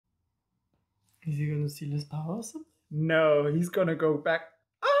Is he gonna steal his power or something? No, he's gonna go back.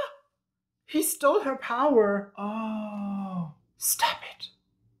 Ah! He stole her power. Oh. Stop it.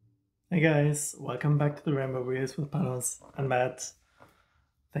 Hey guys, welcome back to the Rainbow Wheels with Panos and Matt.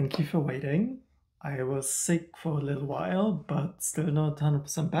 Thank you for waiting. I was sick for a little while, but still not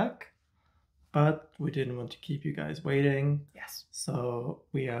 100% back. But we didn't want to keep you guys waiting. Yes. So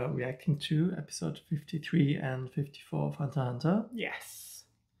we are reacting to episode 53 and 54 of Hunter x Hunter. Yes.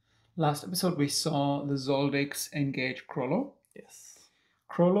 Last episode we saw the Zoldycks engage CHROLLO. Yes.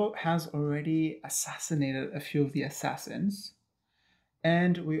 CHROLLO has already assassinated a few of the assassins.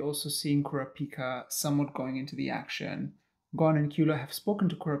 And we also seen Kurapika somewhat going into the action. Gon and Kilo have spoken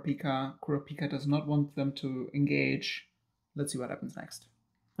to Kurapika. Kurapika does not want them to engage. Let's see what happens next.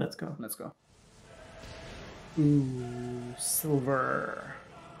 Let's go. Let's go. Ooh, silver.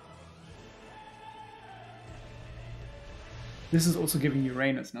 This is also giving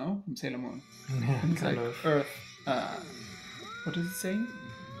Uranus, no? From Sailor Moon. Yeah, It's like kind of. Earth. What is it saying?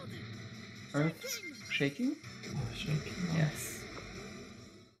 Earth shaking? Shaking. Yes.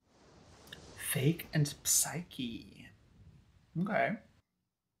 Fake and Psyche. Okay.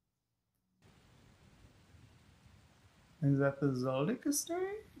 Is that the Zoldyck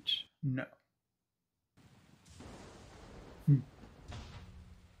stage? No.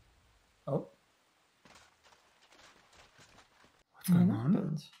 Oh. What's going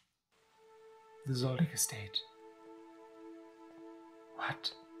on? The Zoldyck estate.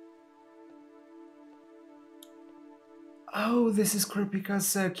 What? Oh, this is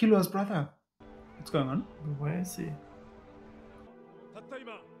Kurapika's Kilo's brother. What's going on? Where is he?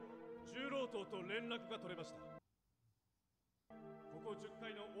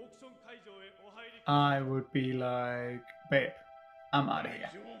 I would be like, babe, I'm out of here.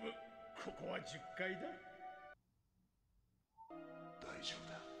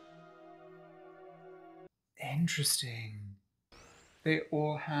 Interesting. They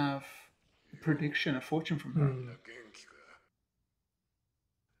all have a prediction, a fortune from her.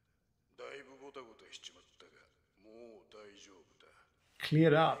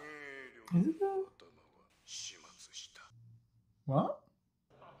 Cleared up. Is it though? What?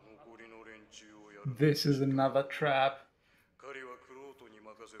 This is another trap.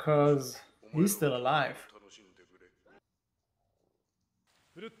 Because he's still alive.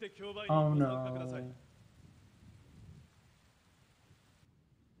 Oh no.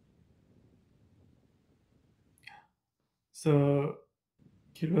 So,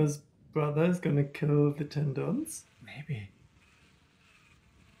 Kilo's brother is gonna kill the tendons? Maybe.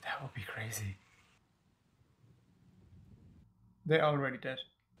 That would be crazy. They're already dead.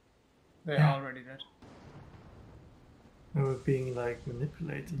 They're already dead. They were being like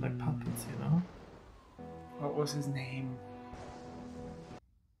manipulated like puppets, you know? What was his name?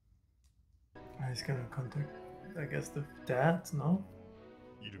 He's gonna contact, I guess, the dad, no?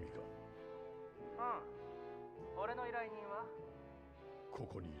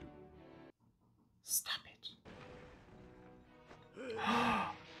 Stop it.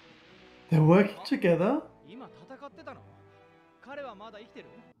 They're working together?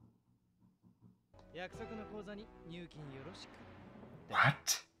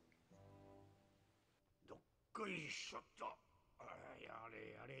 What?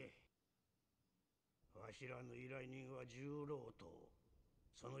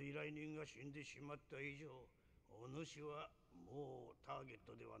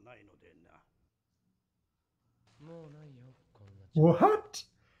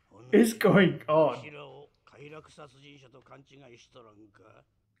 What is going on?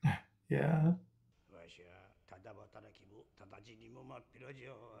 Yeah.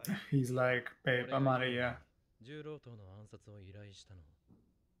 He's like, babe, I'm out of here.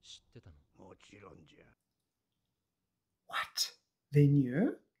 What? They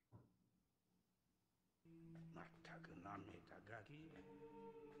knew?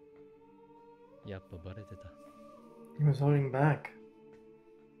 He was holding back.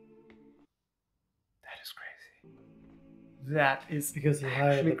 That is crazy. That is Because he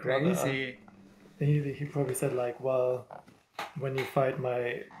hired actually the brother. crazy. He probably said like, well, when you fight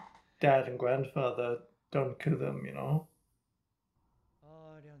my dad and grandfather, don't kill them, you know?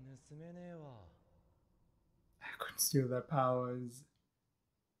 I couldn't steal their powers.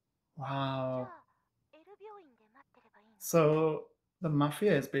 Wow. So the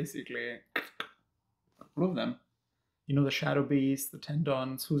mafia is basically all of them. You know, the Shadow Beast, the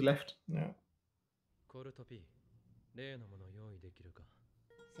Tendons, who's left? Yeah.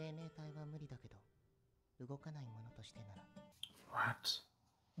 What?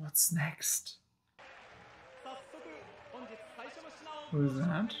 What's next? Who's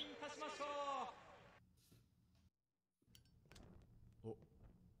that?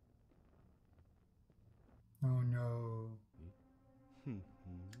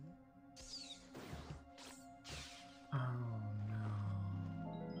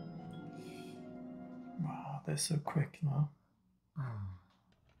 Oh, they're so quick now.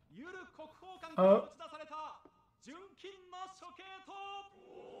 Oh.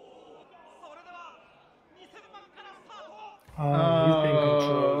 Oh, he's being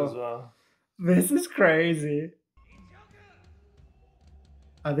controlled as well. This is crazy.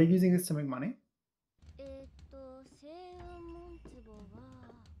 Are they using this to make money?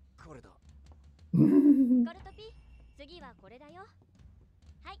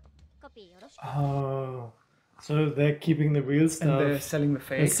 Oh, so they're keeping the real stuff. And they're selling the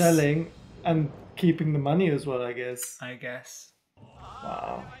They're fakes. selling and keeping the money as well, I guess. I guess.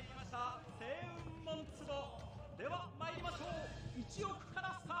 Wow.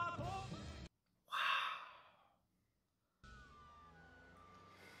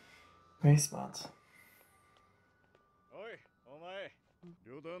 Very smart.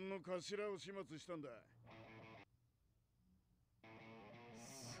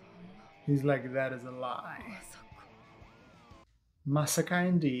 He's like, that is a lie. Masaka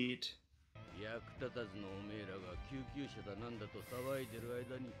indeed.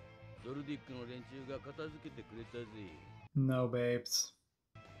 No, babes.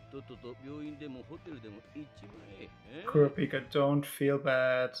 Kurapika, don't feel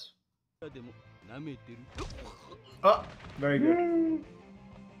bad. Oh, very good.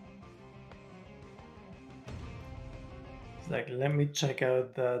 It's like, let me check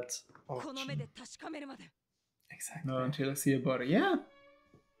out that option. Exactly. Not until I see a body. Yeah.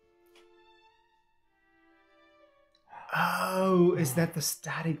 Oh, is that the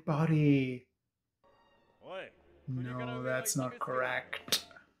static body? No, that's not correct.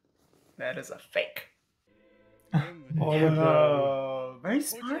 That is a fake. Oh, very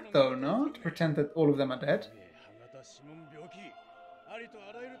smart though, no? To pretend that all of them are dead.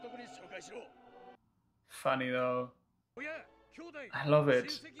 Funny though. I love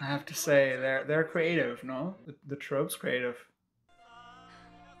it. I have to say, they're creative, no? The trope's creative.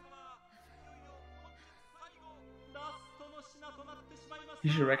 You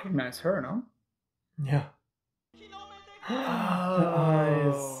should recognize her, no? Yeah. The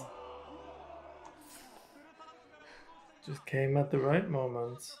eyes. Just came at the right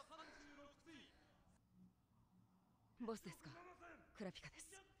moment.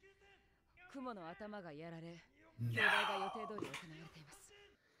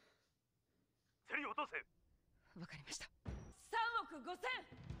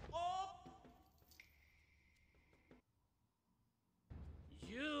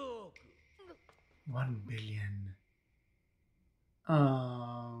 $1 billion.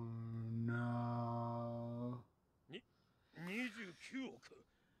 Oh no.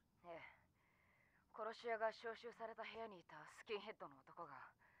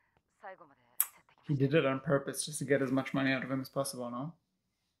 He did it on purpose just to get as much money out of him as possible, no?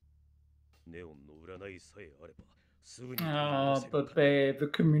 Oh, but babe, the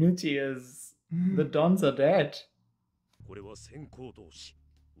community is... The Dons are dead.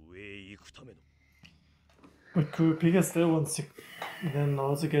 But Kurapika still wants to then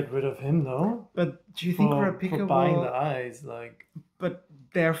also get rid of him, though. But do you think Kurapika for buying will... the eyes, like... But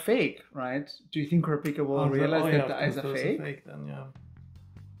they're fake, right? Do you think Kurapika will realize that the eyes are fake? Fake then, yeah.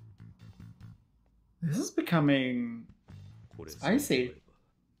 This is becoming spicy.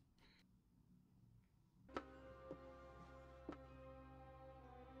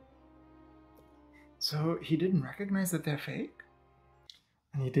 So he didn't recognize that they're fake?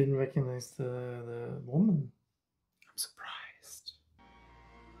 And he didn't recognize the woman. I'm surprised.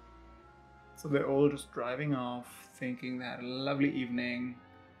 So they're all just driving off, thinking they had a lovely evening.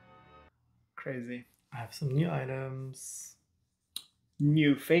 Crazy. I have some new items.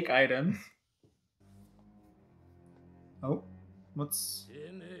 New fake items. Oh, what's...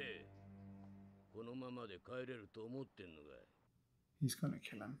 He's gonna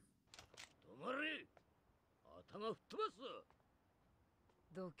kill him.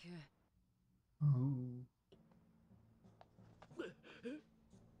 Oh.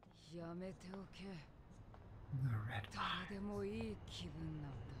 The red eye.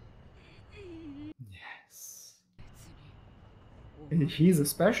 Yes. He's a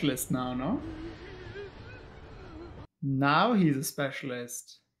specialist now, no? Now he's a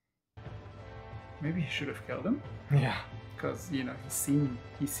specialist. Maybe he should have killed him. Yeah. Because, you know, he's seen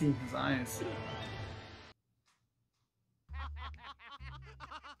his eyes.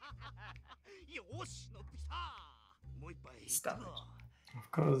 Stop it.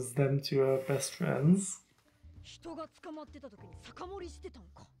 Of course, them two are best friends.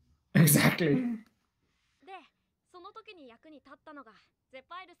 Exactly. で、その時に役に立ったのがゼ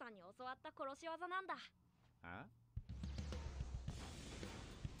パイルさんに教わった殺し技なんだ。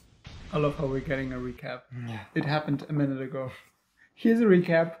I love how we're getting a recap. Yeah. It happened a minute ago. Here's a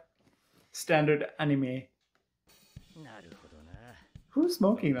recap. Standard anime. Who's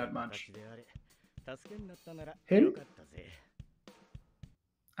smoking that much? Him?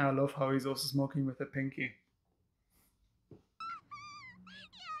 I love how he's also smoking with a pinky.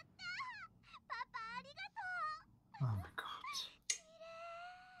 Oh my god.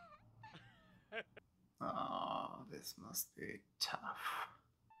 Oh, this must be tough.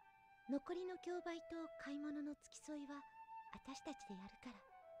 残りの競売と買い物の付き添いは私たちでやるから、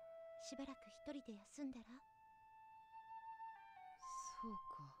しばらく一人で休んだら。そう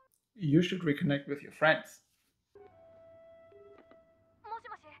か。You should reconnect with your friends. もし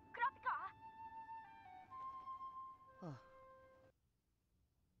もし、クラピカ？ああ。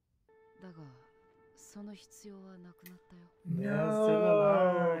だが、その必要はなくなったよ。They're still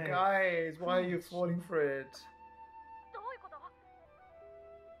alive. Guys, why are you falling for it? どういうこと？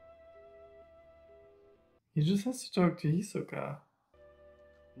 He just has to talk to Hisoka.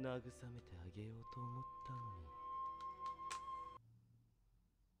 慰めてあげようと思ったのに。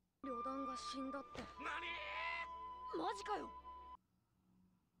旅団が死んだって。何？マジかよ。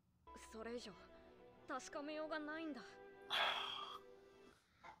それ以上確かめようがないんだ。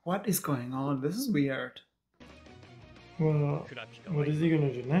What is going on? This is weird. Well, what is he gonna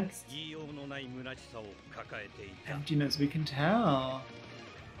do next? 言いようのない虚しさを抱えていた。 Emptiness, we can tell.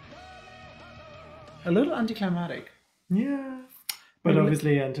 A little anticlimactic. Yeah. But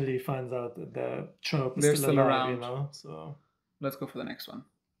obviously until he finds out that the trope is They're still still alive, around. you know, so Let's go for the next one.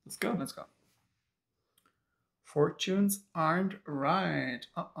 let's go. Let's go. Fortunes aren't right.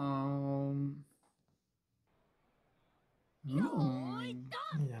 Uh-oh. Yum,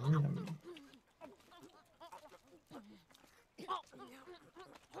 yum.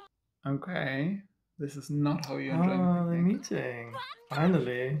 Okay. This is not how you enjoy Oh, the the picnic. meeting.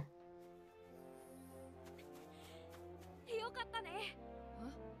 Finally. よかったね。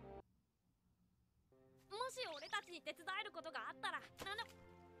もし俺たちに手伝えることがあったら、こんな、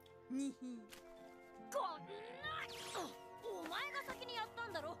お前が先にやった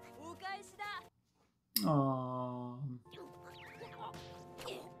んだろ。お返しだ。 Aww.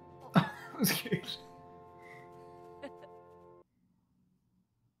 That's cute.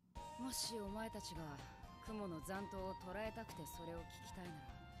 もしお前たちが雲の残党を捕らえたくてそれを聞きたいなら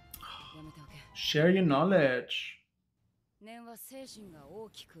やめておけ。 Share your knowledge. 念は精神が大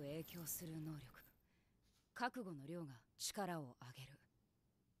きく影響する能力。覚悟の量が力を上げる。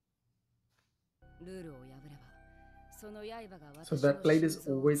ルールを破ればその刃が So that blade is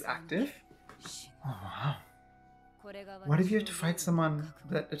always active? Oh wow. What if you have to fight someone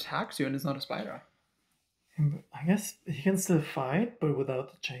that attacks you and is not a spider? I guess he can still fight, but without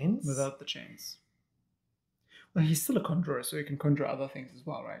the chains? Without the chains. Well, he's still a conjurer, so he can conjure other things as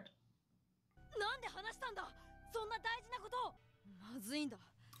well, right? なんで話したんだ。そんな大事なことを。まずいんだ。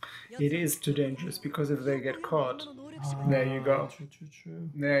 It is too dangerous because if they get caught, Ah, there you go. True, true, true.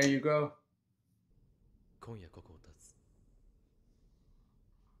 There you go. 今夜ここを立つ。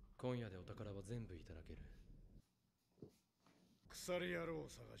今夜でお宝は全部いただける。鎖野郎を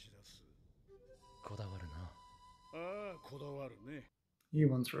探し出す。こだわるな。ああ、こだわるね。He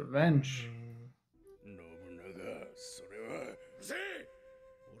wants revenge. 信長、それは。せい！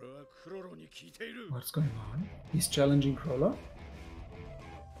俺はクロロに聞いている。 What's going on? He's challenging CHROLLO?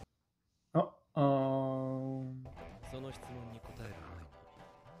 Uh-oh. その質問に答える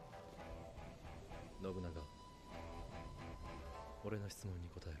前に。信長。俺の質問に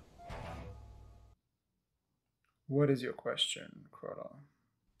答えろ。What is your question, CHROLLO?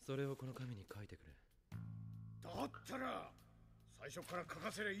 それをこの紙に書いてくれ。だったら、最初から書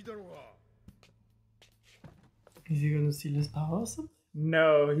かせりゃいいだろうが。Is he gonna steal his power or something?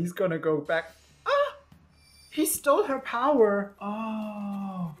 No, he's gonna go back. Ah! He stole her power.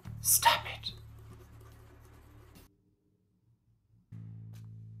 Oh. Stop it.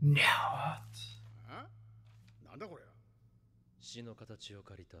 No. What? あ？なんだこれ。死の形を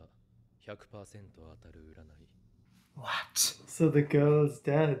借りた 100% 当たる占い。What? So the girl's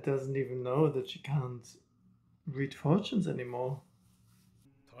dad doesn't even know that she can't read fortunes anymore.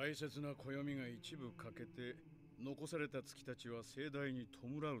 大切な暦が一部欠けて、残された月たちは盛大に弔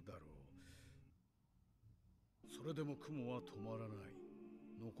うだろう。それでも雲は止まらない。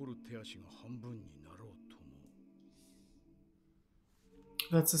残る手足が半分になろうと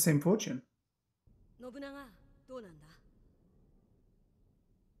も。That's the same fortune. 信長、どうなんだ。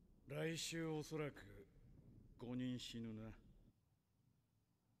来週おそらく5人死ぬな。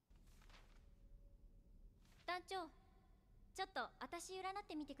団長、ちょっと私占っ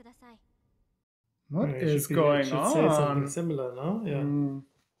てみてください。 What It is should going it should say something on? similar, no? Yeah.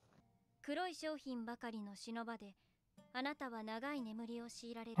 黒い商品ばかりの忍ばで、あなたは長い眠りを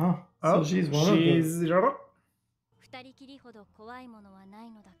強いられる。 Oh, Oh, so she's one of them. she's... 二人きりほど怖いものはな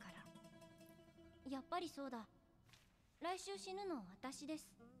いのだから。やっぱりそうだ。来週死ぬの私です。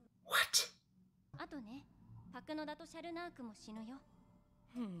 What? あとね、パクノダとシャルナークも死ぬよ。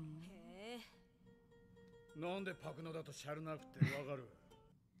へえ。なんでパクノだとシャルナークってわかる？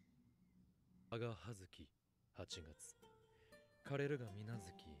我が葉月8月、彼らが水無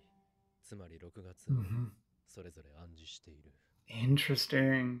月、つまり6月を Mhm. それぞれ暗示している。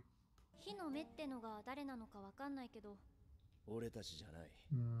 Interesting. 火の目ってのが誰なのかわかんないけど、俺たちじゃない。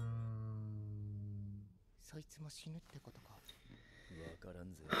そいつも死ぬってことか。わから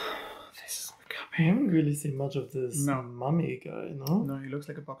んぜ。 This is I haven't really seen much of this No. mummy guy, no? No, he looks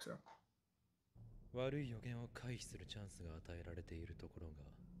like a boxer. 悪い予言を回避するチャンスが与えられているところが、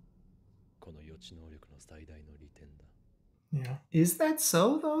この予知能力の最大の利点だ。Yeah. Is that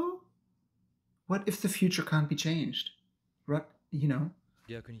so, though? What if the future can't be changed? What, you know?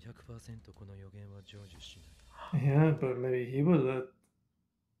 逆に 100% この予言は成就しない。 Yeah, but maybe he will let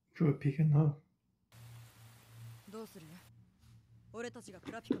Kurapika know. どうする？俺たちがク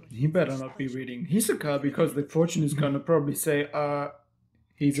ラピカの He better not be reading Hisoka because the fortune is gonna probably say,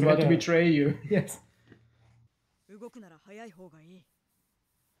 he's about to betray you. Yes. 動くなら早い方がいい。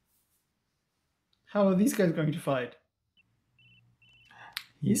 How are these guys going to fight?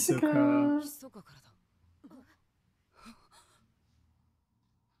 Hisoka. ひそかからだ。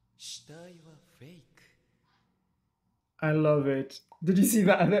死体はフェイク。 I love it. Did you see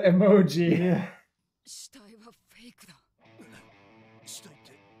that other emoji? Yeah. 死体はフェイクだ。死体っ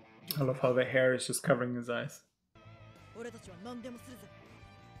て I love how the hair is just covering his eyes. 俺たちは何でもするぜ。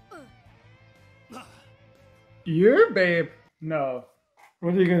 You, babe? No.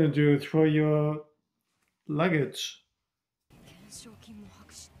 What are you gonna do? Throw your luggage? 懸賞金も白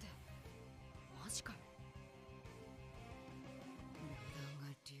紙ってマジかよ。旅団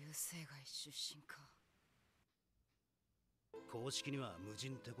が流星街出身か。公式には無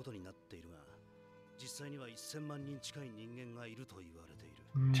人ってことになっているが、実際には1000万人近い人間がいると言われている。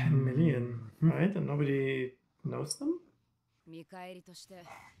 10 million, right? And nobody knows them? 見返りとして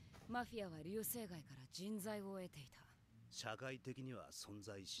マフィアは流星街から人材を得ていた。社会的には存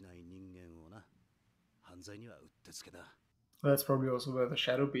在しない人間をな。犯罪にはうってつけだ。 That's probably also where the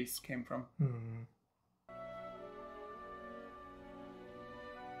Shadow Beast came from. Hmm.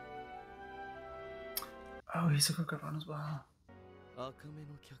 Oh, Hisoka got one as well. 赤目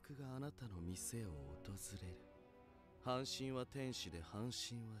の客があなたの店を訪れる。半身は天使で半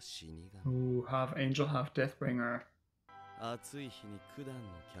身は死神。 Ooh, half angel, half deathbringer. 暑い日に九段の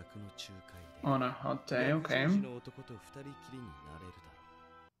客の仲介で。 On a hot day, 薬 okay. 剤師の男と二人きりになれる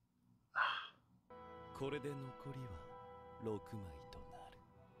だろう。これで残りは6枚となる。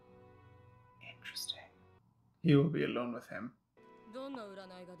 Interesting. He will be alone with him. どんな占い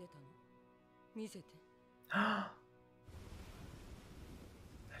が出たの？見せて。 That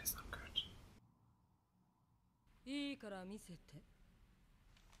is not good. いいから見せて。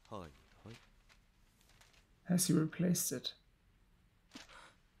はいはい。 Has he replaced it?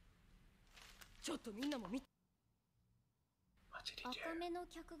 ちょっとみんなも見て。 What did he 赤 do? 目の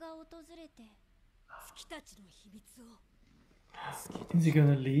客が訪れて、月たちの秘密を。 Is he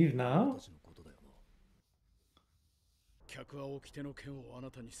gonna leave あ now? なたたちのことだよな。客は掟の剣をあ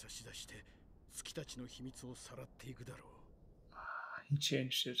なたに差し出して、月たちの秘密をさらっていくだろう。 He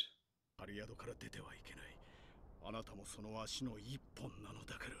changed it. ハリヤドから出てはいけない。あなたもその足の一本なの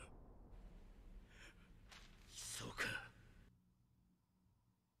だから。そうか。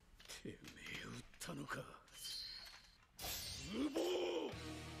てめえ撃ったのか。無謀。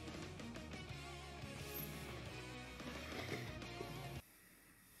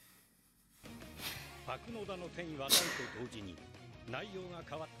パクノダの手に渡ると同時に内容が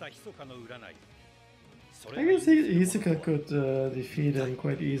変わった密かの占い。 I guess Hisoka could defeat him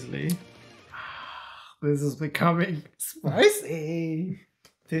quite easily. This is becoming spicy.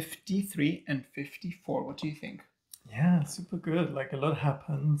 53 and 54. What do you think? Yeah, super good. Like, a lot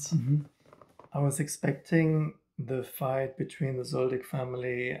happens. I was expecting the fight between the Zoldyck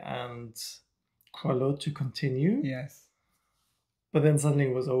family and CHROLLO to continue, Yes. but then suddenly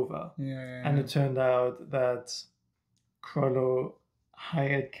it was over. Yeah. And it turned out that CHROLLO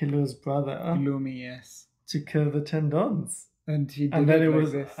hired Killu's brother Gloomy, yes. to kill the 10 Dons. And he did And then it it like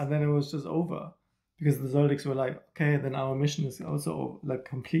was this. and then it was just over. Because the Zoldicks were like, okay, then our mission is also like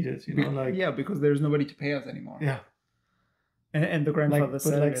completed, you know, like yeah, because there's nobody to pay us anymore. yeah. And the grandfather Like, but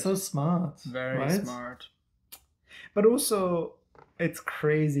said like it. so smart. Very right? smart. But also, it's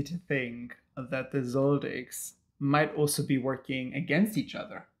crazy to think that the Zoldicks might also be working against each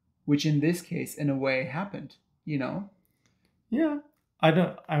other. which in this case, in a way, happened, you know? Yeah. I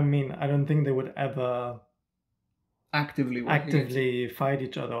don't think they would ever actively fight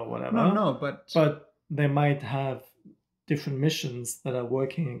each other or whatever. No, but they might have different missions that are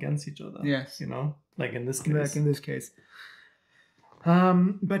working against each other. Yes. You know? Like in this case.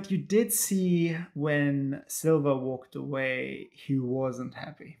 But you did see when Silva walked away, he wasn't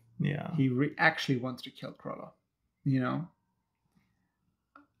happy. Yeah. He actually wants to kill CHROLLO, you know?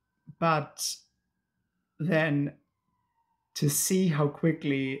 But then to see how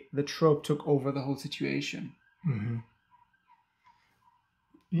quickly the trope took over the whole situation. Mm-hmm.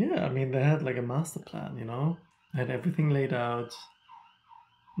 Yeah, I mean, they had like a master plan, you know? They had everything laid out.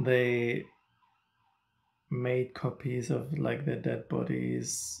 They made copies of like their dead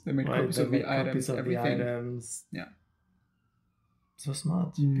bodies. They made copies of the items. Yeah. So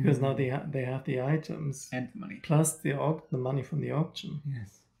smart. Because now they have the items. And the money. Plus the money from the auction.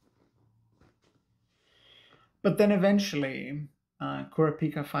 Yes. But then eventually,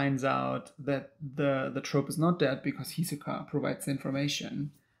 Kurapika finds out that the trope is not dead because Hisoka provides the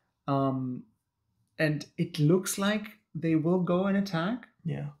information. And it looks like they will go and attack.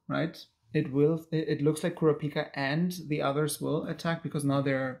 Yeah. Right? It will. It looks like Kurapika and the others will attack because now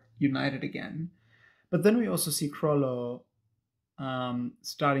they're united again. But then we also see CHROLLO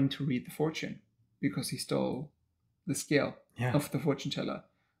starting to read the fortune because he stole the scale of the fortune teller,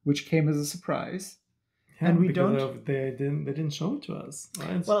 which came as a surprise. Yeah, and they didn't show it to us,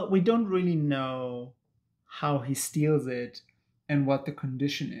 right? Well, we don't really know how he steals it and what the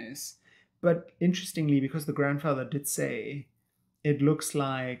condition is. But interestingly, because the grandfather did say it looks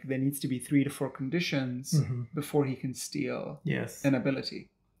like there needs to be 3 to 4 conditions before he can steal an ability.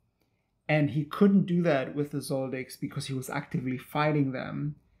 And he couldn't do that with the Zoldycks because he was actively fighting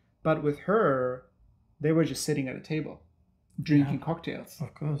them. But with her, they were just sitting at a table, drinking cocktails.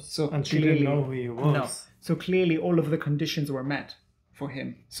 Of course. And she didn't know who he was. No. So clearly all of the conditions were met for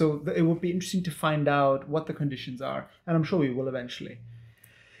him. So it would be interesting to find out what the conditions are. And I'm sure we will eventually.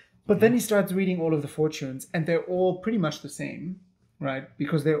 But then he starts reading all of the fortunes, and they're all pretty much the same, right?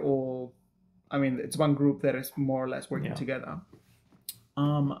 Because they're all, I mean, it's one group that is more or less working together.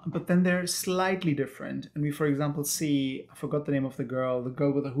 But then they're slightly different. And we, for example, see, I forgot the name of the girl with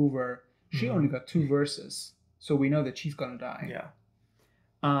the Hoover. She only got 2 verses. So we know that she's going to die. Yeah.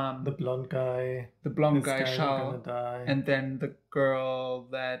 The blonde guy. Shall gonna die. And then the girl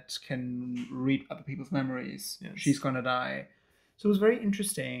that can read other people's memories. Yes. She's going to die. So it was very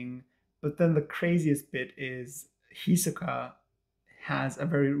interesting. But then the craziest bit is Hisoka has a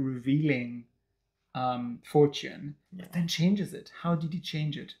very revealing fortune, but then changes it. How did he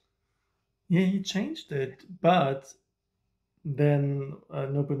change it? Yeah, he changed it, but then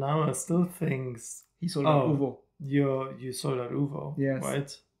Nobunaga still thinks he sold out Uvo. You sold out Uvo, yes,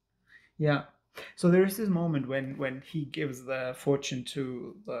 right? Yeah. So there is this moment when he gives the fortune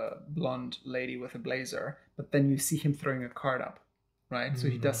to the blonde lady with a blazer, but then you see him throwing a card up, right? So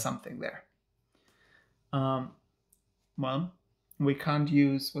he does something there. Well, we can't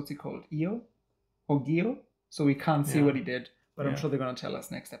use, what's he called, Io or Gio, so we can't see what he did, but I'm sure they're going to tell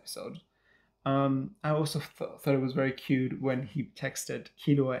us next episode. I also thought it was very cute when he texted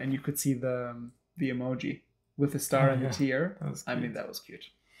Killua and you could see the emoji with the star and the tear. I mean, that was cute.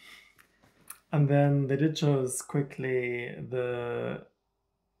 And then they did show us quickly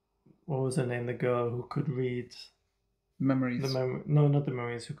what was her name? The girl who could read memories. No, not the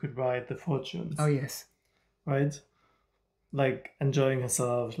memories. Who could write the fortunes? Oh yes, right. Like enjoying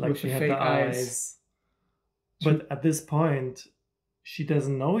herself, like with she had the eyes. But at this point, she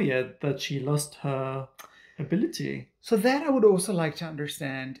doesn't know yet that she lost her ability. So that I would also like to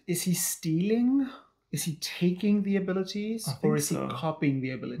understand: is he stealing? Is he taking the abilities, or is he copying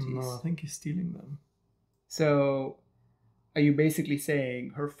the abilities? No, I think he's stealing them. So, are you basically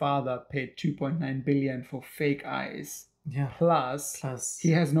saying her father paid 2.9 billion for fake eyes? Yeah. Plus,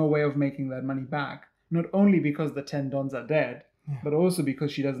 he has no way of making that money back. Not only because the 10 dons are dead, but also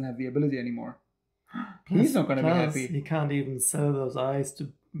because she doesn't have the ability anymore. He's not going to be happy. He can't even sell those eyes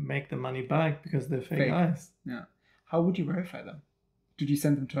to make the money back because they're fake eyes. Yeah. How would you verify them? Did you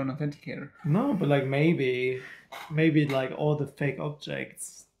send them to an authenticator? No, but like maybe like all the fake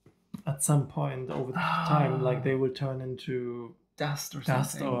objects at some point over the time, like they will turn into dust or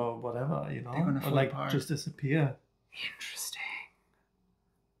something. Or whatever, you know, they're gonna fall apart. Just disappear. Interesting.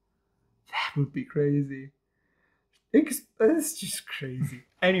 That would be crazy. It's just crazy.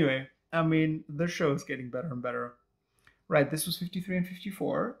 Anyway, I mean, the show is getting better and better. Right, this was 53 and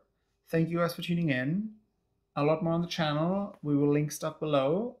 54. Thank you guys for tuning in. A lot more on the channel. We will link stuff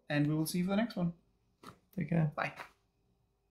below, and we will see you for the next one. Take care. Bye.